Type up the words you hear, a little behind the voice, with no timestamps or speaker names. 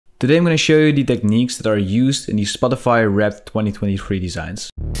Today I'm going to show you the techniques that are used in the Spotify Wrapped 2023 designs.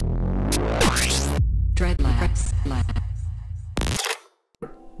 Dreadlabs.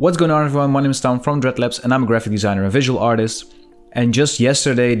 What's going on everyone, my name is Tom from Dreadlabs and I'm a graphic designer and visual artist. And just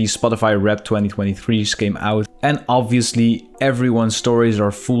yesterday the Spotify Wrapped 2023s came out, and obviously everyone's stories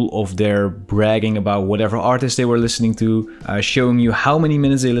are full of their bragging about whatever artist they were listening to, showing you how many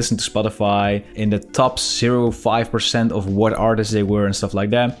minutes they listened to Spotify, in the top 0.5% of what artists they were and stuff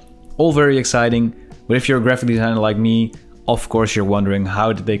like that. All very exciting, but if you're a graphic designer like me, of course you're wondering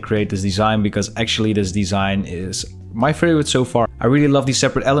how did they create this design, because actually this design is my favorite so far. I really love these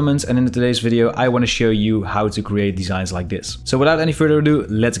separate elements, and in today's video I want to show you how to create designs like this. So without any further ado,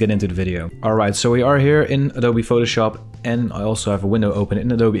 let's get into the video. Alright, so we are here in Adobe Photoshop, and I also have a window open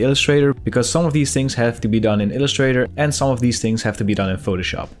in Adobe Illustrator, because some of these things have to be done in Illustrator and some of these things have to be done in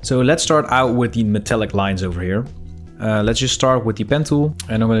Photoshop. So let's start out with the metallic lines over here. Let's just start with the pen tool,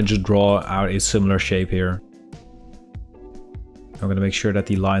 and I'm going to just draw out a similar shape here. I'm going to make sure that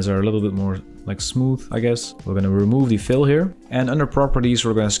the lines are a little bit more like smooth, I guess. We're going to remove the fill here, and under properties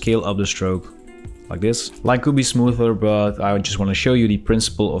we're going to scale up the stroke like this. Line could be smoother, but I just want to show you the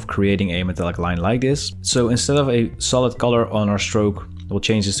principle of creating a metallic line like this. So instead of a solid color on our stroke, we'll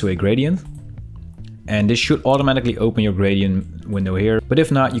change this to a gradient, and this should automatically open your gradient window here, but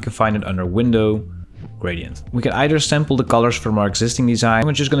if not, you can find it under window, gradient. We can either sample the colors from our existing design.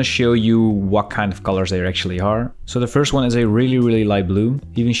 I'm just going to show you what kind of colors they actually are. So the first one is a really light blue,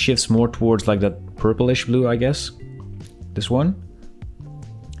 even shifts more towards like that purplish blue, I guess. This one.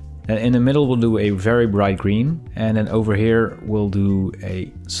 And in the middle we'll do a very bright green, and then over here we'll do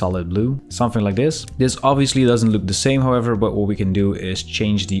a solid blue, something like this. This obviously doesn't look the same, however, but what we can do is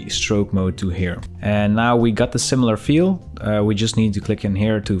change the stroke mode to here. And now we got the similar feel. We just need to click in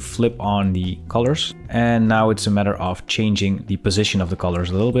here to flip on the colors, and now it's a matter of changing the position of the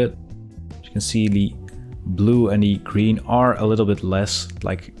colors a little bit. As you can see, the blue and the green are a little bit less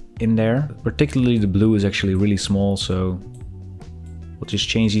like in there. Particularly the blue is actually really small, so we'll just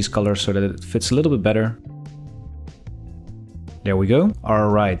change these colors so that it fits a little bit better. There we go.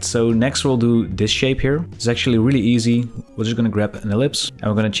 Alright, so next we'll do this shape here. It's actually really easy. We're just going to grab an ellipse, and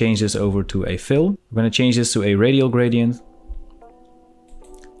we're going to change this over to a fill. We're going to change this to a radial gradient.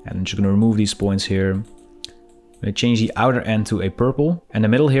 And I'm just going to remove these points here. I'm going to change the outer end to a purple, and the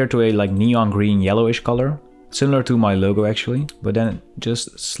middle here to a like neon green yellowish color. Similar to my logo actually, but then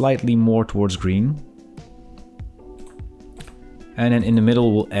just slightly more towards green. And then in the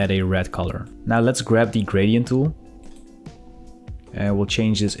middle we'll add a red color. Now let's grab the gradient tool, and we'll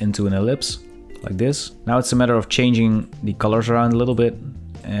change this into an ellipse like this. Now it's a matter of changing the colors around a little bit,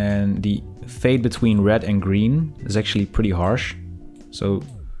 and the fade between red and green is actually pretty harsh. So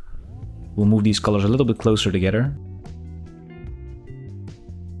we'll move these colors a little bit closer together.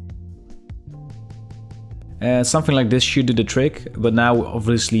 Something like this should do the trick, but now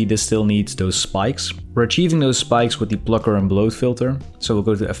obviously this still needs those spikes. We're achieving those spikes with the plucker and bloat filter. So we'll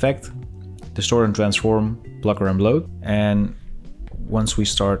go to Effect, Distort and Transform, Plucker and Bloat. And once we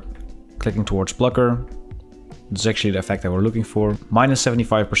start clicking towards plucker, this is actually the effect that we're looking for. Minus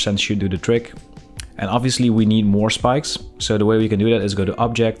 75% should do the trick. And obviously we need more spikes. So the way we can do that is go to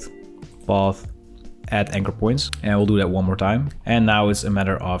Object, Path, Add anchor points, and we'll do that one more time. And now it's a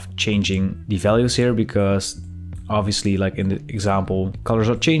matter of changing the values here, because obviously like in the example, colors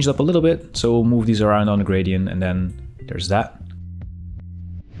are changed up a little bit. So we'll move these around on the gradient, and then there's that.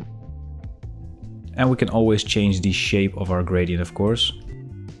 And we can always change the shape of our gradient, of course.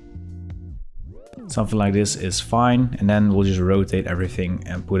 Something like this is fine, and then we'll just rotate everything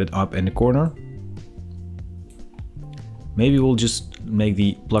and put it up in the corner. Maybe we'll just make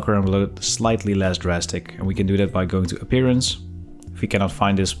the plucker and bloat slightly less drastic, and we can do that by going to Appearance. If we cannot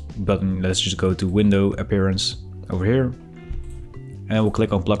find this button, let's just go to Window, Appearance over here, and we'll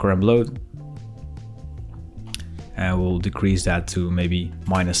click on plucker and bloat, and we'll decrease that to maybe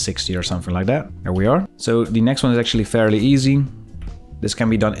minus 60 or something like that. There we are. So the next one is actually fairly easy. This can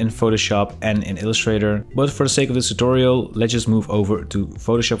be done in Photoshop and in Illustrator, but for the sake of this tutorial, let's just move over to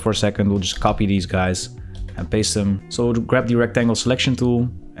Photoshop for a second. We'll just copy these guys and paste them. So we'll grab the rectangle selection tool,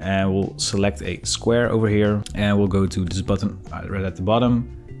 and we'll select a square over here, and we'll go to this button right at the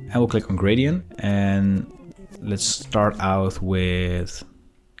bottom, and we'll click on gradient, and let's start out with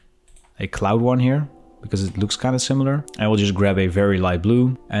a cloud one here, because it looks kind of similar. And we'll just grab a very light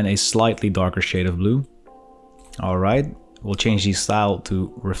blue and a slightly darker shade of blue. All right, we'll change the style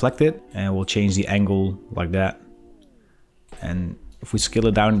to reflect it, and we'll change the angle like that. And if we scale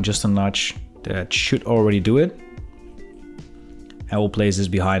it down just a notch, that should already do it. And we'll place this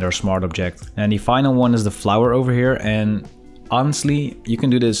behind our smart object. And the final one is the flower over here, and honestly, you can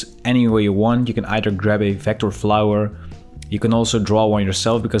do this any way you want. You can either grab a vector flower. You can also draw one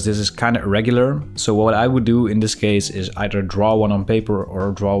yourself because this is kind of irregular. So what I would do in this case is either draw one on paper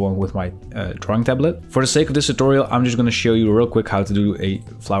or draw one with my drawing tablet. For the sake of this tutorial, I'm just going to show you real quick how to do a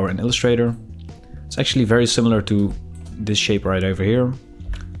flower in Illustrator. It's actually very similar to this shape right over here.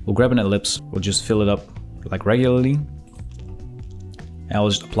 We'll grab an ellipse. We'll just fill it up like regularly. And I'll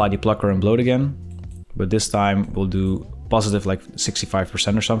just apply the plucker and blow it again. But this time we'll do positive like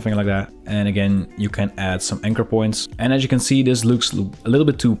 65% or something like that. And again, you can add some anchor points. And as you can see, this looks a little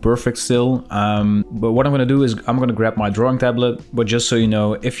bit too perfect still. But what I'm going to do is I'm going to grab my drawing tablet. But just so you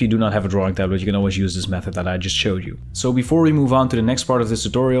know, if you do not have a drawing tablet, you can always use this method that I just showed you. So before we move on to the next part of this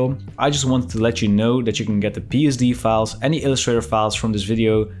tutorial, I just wanted to let you know that you can get the PSD files and the Illustrator files from this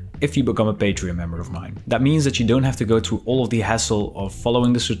video if you become a Patreon member of mine. That means that you don't have to go through all of the hassle of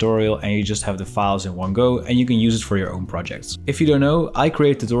following this tutorial, and you just have the files in one go and you can use it for your own projects. If you don't know, I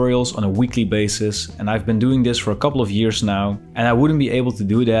create tutorials on a weekly basis, and I've been doing this for a couple of years now, and I wouldn't be able to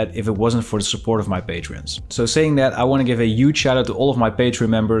do that if it wasn't for the support of my patrons. So saying that, I want to give a huge shout out to all of my Patreon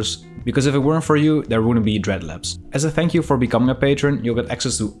members, because if it weren't for you, there wouldn't be Dreadlabs. As a thank you for becoming a patron, you'll get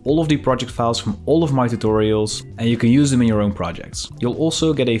access to all of the project files from all of my tutorials, and you can use them in your own projects. You'll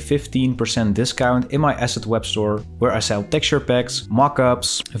also get a 15% discount in my asset web store, where I sell texture packs,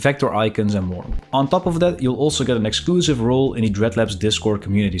 mockups, vector icons and more. On top of that, you'll also get an exclusive role in the Dreadlabs Discord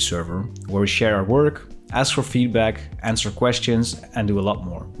community server, where we share our work, ask for feedback, answer questions, and do a lot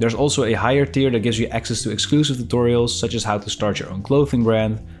more. There's also a higher tier that gives you access to exclusive tutorials, such as how to start your own clothing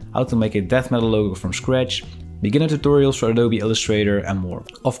brand, how to make a death metal logo from scratch, beginner tutorials for Adobe Illustrator, and more.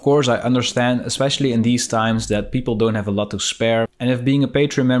 Of course, I understand, especially in these times, that people don't have a lot to spare, and if being a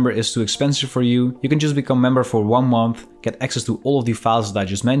Patreon member is too expensive for you, you can just become a member for 1 month, get access to all of the files that I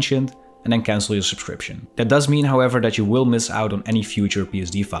just mentioned, and then cancel your subscription. That does mean, however, that you will miss out on any future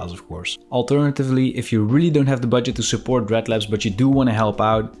PSD files, of course. Alternatively, if you really don't have the budget to support Dreadlabs but you do want to help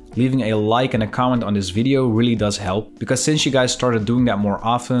out, leaving a like and a comment on this video really does help, because since you guys started doing that more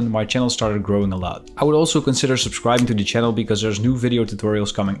often, my channel started growing a lot. I would also consider subscribing to the channel, because there's new video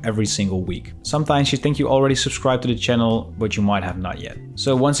tutorials coming every single week. Sometimes you think you already subscribed to the channel, but you might have not yet.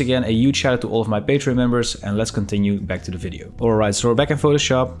 So once again, a huge shout out to all of my Patreon members, and let's continue back to the video. Alright, so we're back in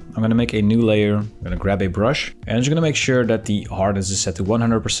Photoshop. I'm gonna make a new layer. I'm gonna grab a brush, and I'm just gonna make sure that the hardness is set to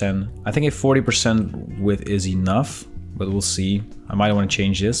 100%. I think a 40% width is enough, but we'll see. I might want to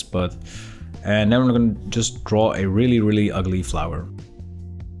change this, and then we're going to just draw a really ugly flower.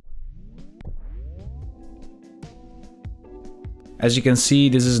 As you can see,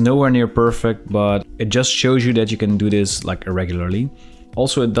 this is nowhere near perfect, but it just shows you that you can do this like irregularly.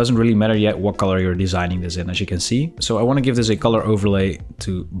 Also, it doesn't really matter yet what color you're designing this in, as you can see. So I want to give this a color overlay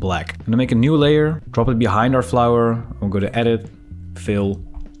to black. I'm going to make a new layer, drop it behind our flower. We'll go to Edit, Fill,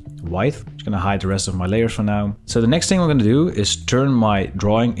 White. I'm just going to hide the rest of my layers for now. So the next thing I'm going to do is turn my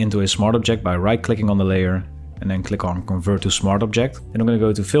drawing into a smart object by right clicking on the layer and then click on Convert to Smart Object. Then I'm going to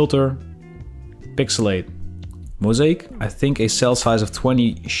go to Filter, Pixelate, Mosaic. I think a cell size of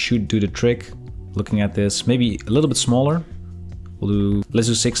 20 should do the trick. Looking at this, maybe a little bit smaller. Let's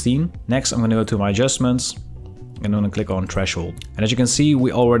do 16. Next, I'm going to go to my adjustments and I'm going to click on Threshold. And as you can see,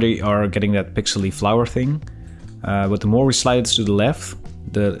 we already are getting that pixely flower thing. But the more we slide it to the left,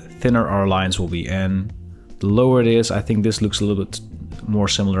 the thinner our lines will be. And the lower it is, I think this looks a little bit more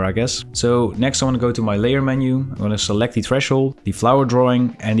similar, I guess. So next I want to go to my layer menu. I'm going to select the threshold, the flower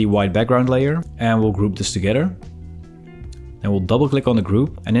drawing, and the white background layer. And we'll group this together. Then we'll double click on the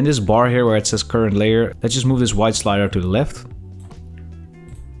group. And in this bar here where it says current layer, let's just move this white slider to the left.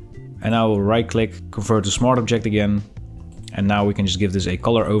 And I will right click, convert to smart object again. And now we can just give this a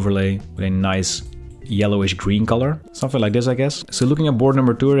color overlay with a nice yellowish green color. Something like this, I guess. So looking at board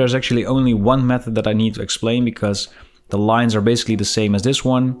number 2, there's actually only one method that I need to explain, because the lines are basically the same as this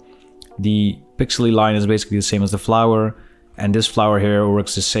one. The pixely line is basically the same as the flower. And this flower here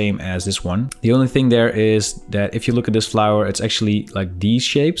works the same as this one. The only thing there is that if you look at this flower, it's actually like these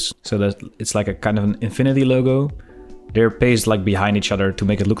shapes. So that it's like a kind of an infinity logo. They're pasted like behind each other to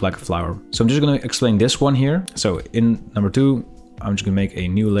make it look like a flower. So I'm just going to explain this one here. So in number 2, I'm just going to make a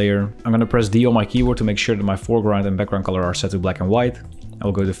new layer. I'm going to press D on my keyboard to make sure that my foreground and background color are set to black and white. I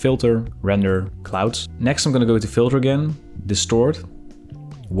will go to Filter, Render, Clouds. Next, I'm going to go to Filter again, Distort,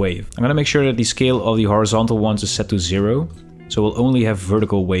 Wave. I'm going to make sure that the scale of the horizontal ones is set to 0. So we'll only have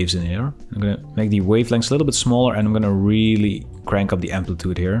vertical waves in here. I'm going to make the wavelengths a little bit smaller, and I'm going to really crank up the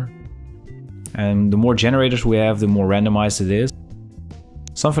amplitude here. And the more generators we have, the more randomized it is.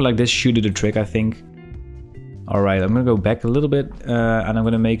 Something like this should do the trick, I think. Alright, I'm going to go back a little bit and I'm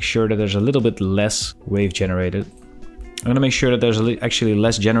going to make sure that there's a little bit less wave generated. I'm gonna make sure that there's actually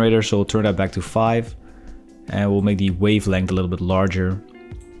less generator, so we'll turn that back to 5. And we'll make the wavelength a little bit larger.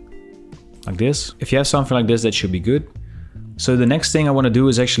 Like this. If you have something like this, that should be good. So the next thing I want to do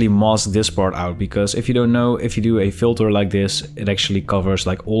is actually mask this part out, because if you don't know, if you do a filter like this, it actually covers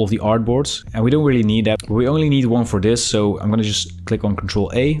like all of the artboards, and we don't really need that. We only need one for this, so I'm going to just click on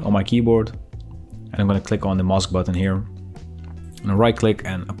Ctrl A on my keyboard, and I'm going to click on the mask button here. I'm going to right click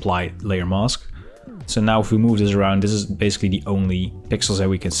and apply layer mask. So now if we move this around, this is basically the only pixels that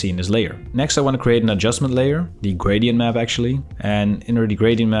we can see in this layer. Next, I want to create an adjustment layer, the gradient map actually. And under the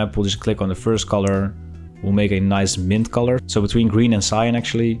gradient map, we'll just click on the first color. We'll make a nice mint color. So between green and cyan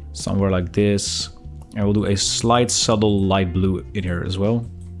actually, somewhere like this. And we'll do a slight subtle light blue in here as well.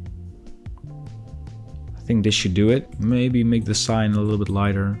 I think this should do it. Maybe make the cyan a little bit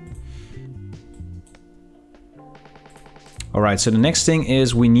lighter. Alright, so the next thing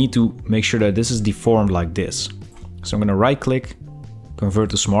is we need to make sure that this is deformed like this. So I'm going to right click,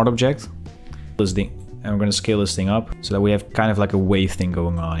 convert to smart object, this thing, and we're going to scale this thing up so that we have kind of like a wave thing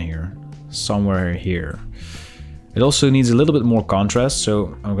going on here, somewhere here. It also needs a little bit more contrast,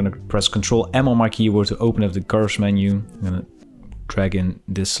 so I'm going to press Ctrl M on my keyboard to open up the curves menu. I'm going to drag in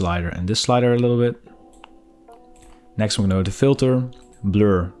this slider and this slider a little bit. Next I'm going to go to filter,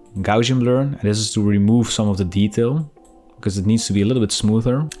 blur, Gaussian blur, and this is to remove some of the detail, because it needs to be a little bit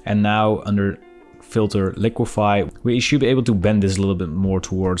smoother. And now under filter liquify, we should be able to bend this a little bit more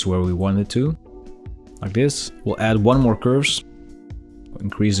towards where we want it to, like this. We'll add one more curves,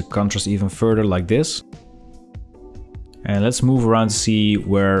 increase the contrast even further like this. And let's move around to see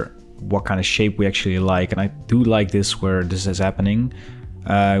what kind of shape we actually like. And I do like this where this is happening.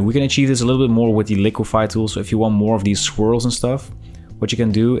 We can achieve this a little bit more with the liquify tool. So if you want more of these swirls and stuff, what you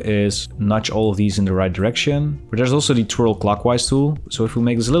can do is nudge all of these in the right direction. But there's also the twirl clockwise tool. So if we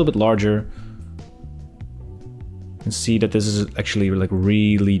make this a little bit larger, you can see that this is actually like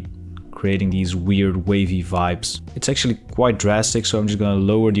really creating these weird wavy vibes. It's actually quite drastic, so I'm just gonna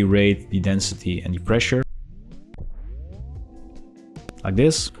lower the rate, the density and the pressure. Like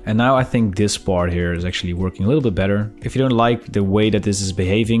this. And now I think this part here is actually working a little bit better. If you don't like the way that this is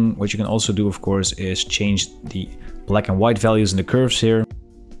behaving, what you can also do, of course, is change the black and white values in the curves here.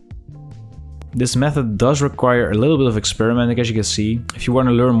 This method does require a little bit of experimenting, as you can see. If you want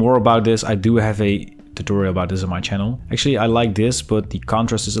to learn more about this, I do have a tutorial about this on my channel. Actually, I like this, but the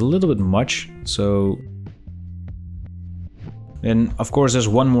contrast is a little bit much. So then, of course, there's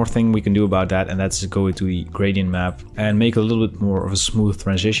one more thing we can do about that, and that's go into the gradient map and make a little bit more of a smooth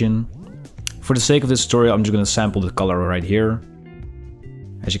transition. For the sake of this tutorial, I'm just going to sample the color right here.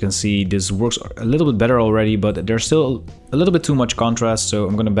 As you can see, this works a little bit better already, but there's still a little bit too much contrast. So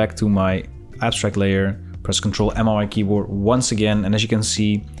I'm going to back to my abstract layer, press Ctrl M on my keyboard once again. And as you can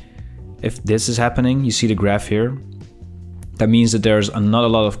see, if this is happening, you see the graph here. That means that there's not a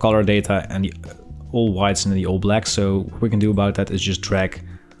lot of color data and the all whites and the all blacks. So what we can do about that is just drag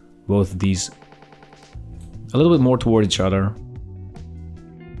both of these a little bit more toward each other.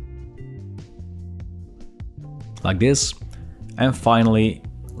 Like this. And finally,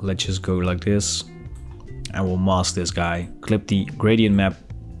 let's just go like this, and we'll mask this guy. Clip the gradient map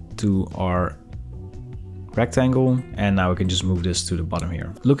to our rectangle, and now we can just move this to the bottom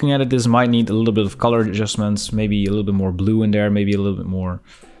here. Looking at it, this might need a little bit of color adjustments, maybe a little bit more blue in there, maybe a little bit more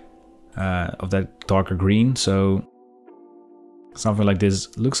of that darker green. So something like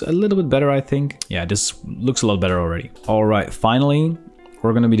this looks a little bit better, I think. Yeah, this looks a lot better already. All right, finally, what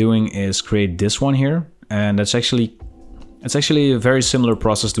we're gonna be doing is create this one here, and it's actually a very similar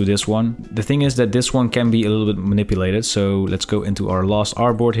process to this one. The thing is that this one can be a little bit manipulated. So let's go into our last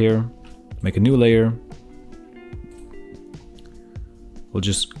artboard here, make a new layer. We'll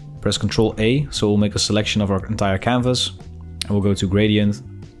just press Ctrl A, so we'll make a selection of our entire canvas, and we'll go to gradient.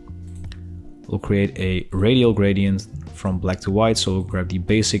 We'll create a radial gradient from black to white, so we'll grab the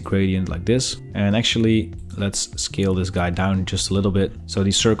basic gradient like this. And actually, let's scale this guy down just a little bit so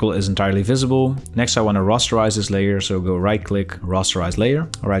the circle is entirely visible. Next, I want to rasterize this layer, so go right click, rasterize layer.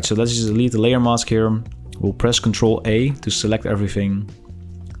 All right, so let's just delete the layer mask here. We'll press Ctrl A to select everything.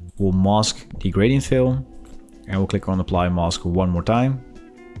 We'll mask the gradient fill, and we'll click on apply mask one more time.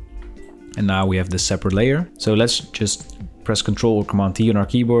 And now we have this separate layer. So let's just press Ctrl or Command T on our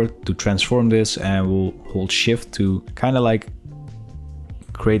keyboard to transform this, and we'll hold Shift to kind of like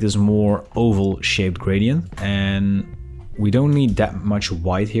create this more oval shaped gradient. And we don't need that much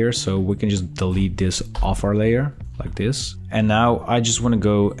white here, so we can just delete this off our layer like this. And now I just want to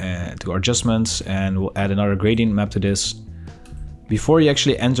go to our adjustments, and we'll add another gradient map to this. Before you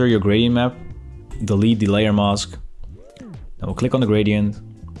actually enter your gradient map, delete the layer mask. Then we'll click on the gradient.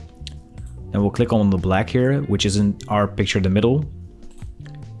 Then we'll click on the black here, which is in our picture in the middle.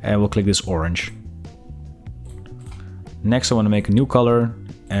 And we'll click this orange. Next I want to make a new color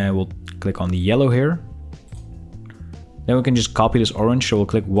and we'll click on the yellow here. Then we can just copy this orange, so we'll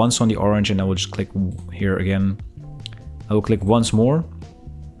click once on the orange and then we'll just click here again. I will click once more.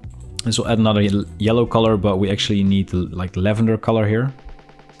 This will add another yellow color, but we actually need the like lavender color here.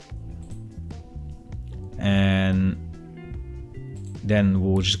 And then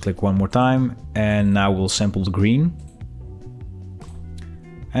we'll just click one more time and now we'll sample the green.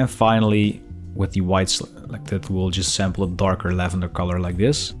 And finally, with the white selected, we'll just sample a darker lavender color like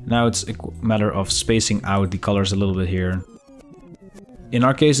this. Now it's a matter of spacing out the colors a little bit here. In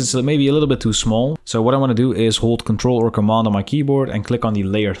our case, it's maybe a little bit too small. So what I want to do is hold Control or Command on my keyboard and click on the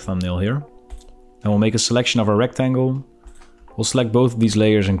layer thumbnail here. And we'll make a selection of our rectangle. We'll select both of these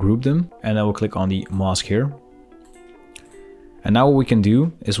layers and group them. And then we'll click on the mask here. And now what we can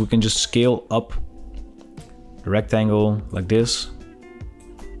do is we can just scale up the rectangle like this.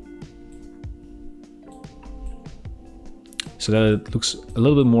 So that it looks a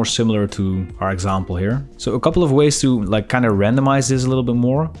little bit more similar to our example here. So a couple of ways to like kind of randomize this a little bit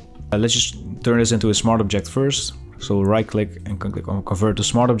more. Let's just turn this into a smart object first. So we'll right click and click on convert to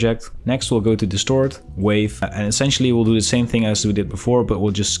smart object. Next we'll go to distort, wave, and essentially we'll do the same thing as we did before, but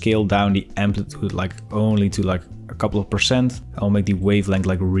we'll just scale down the amplitude like only to like a couple of percent. I'll make the wavelength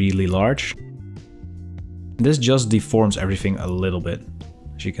like really large. This just deforms everything a little bit,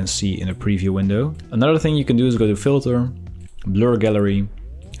 as you can see in the preview window. Another thing you can do is go to filter, blur gallery,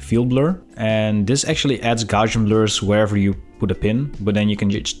 field blur, and this actually adds Gaussian blurs wherever you put a pin, but then you can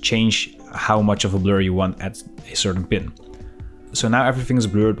just change how much of a blur you want at a certain pin. So now everything is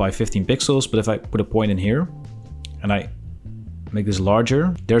blurred by 15 pixels, but if I put a point in here and I make this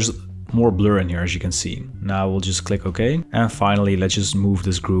larger, there's more blur in here, as you can see. Now we'll just click OK, and finally let's just move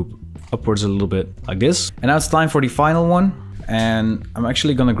this group upwards a little bit like this. And now it's time for the final one, and I'm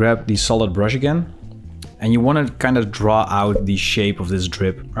actually gonna grab the solid brush again. And you want to kind of draw out the shape of this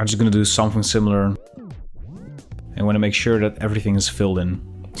drip. I'm just going to do something similar. And want to make sure that everything is filled in.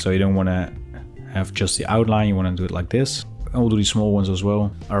 So you don't want to have just the outline, you want to do it like this. And we'll do these small ones as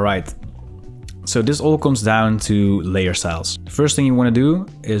well. Alright, so this all comes down to layer styles. The first thing you want to do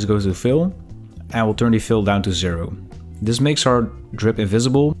is go to fill, and we'll turn the fill down to 0. This makes our drip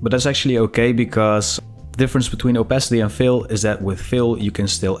invisible, but that's actually okay because the difference between opacity and fill is that with fill you can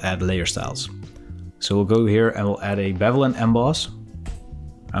still add layer styles. So we'll go here and we'll add a bevel and emboss.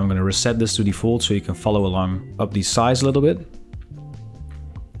 I'm going to reset this to default so you can follow along up the size a little bit.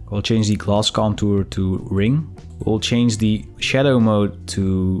 We'll change the gloss contour to ring. We'll change the shadow mode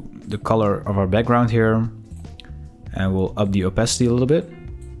to the color of our background here. And we'll up the opacity a little bit.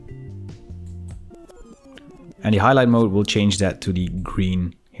 And the highlight mode, we'll change that to the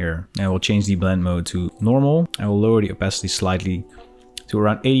green here. And we'll change the blend mode to normal. And we'll lower the opacity slightly to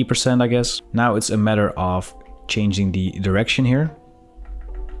around 80%, I guess. Now it's a matter of changing the direction here.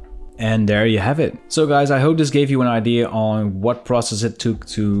 And there you have it. So guys, I hope this gave you an idea on what process it took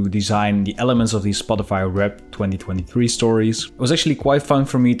to design the elements of these Spotify Rep 2023 stories. It was actually quite fun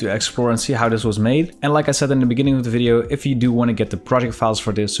for me to explore and see how this was made. And like I said in the beginning of the video, if you do want to get the project files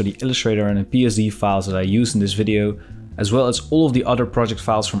for this, so the Illustrator and the PSD files that I used in this video, as well as all of the other project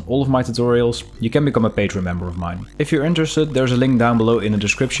files from all of my tutorials, you can become a Patreon member of mine. If you're interested, there's a link down below in the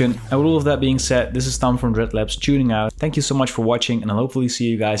description. And with all of that being said, this is Tom from Dreadlabs tuning out. Thank you so much for watching, and I'll hopefully see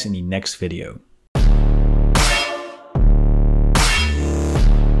you guys in the next video.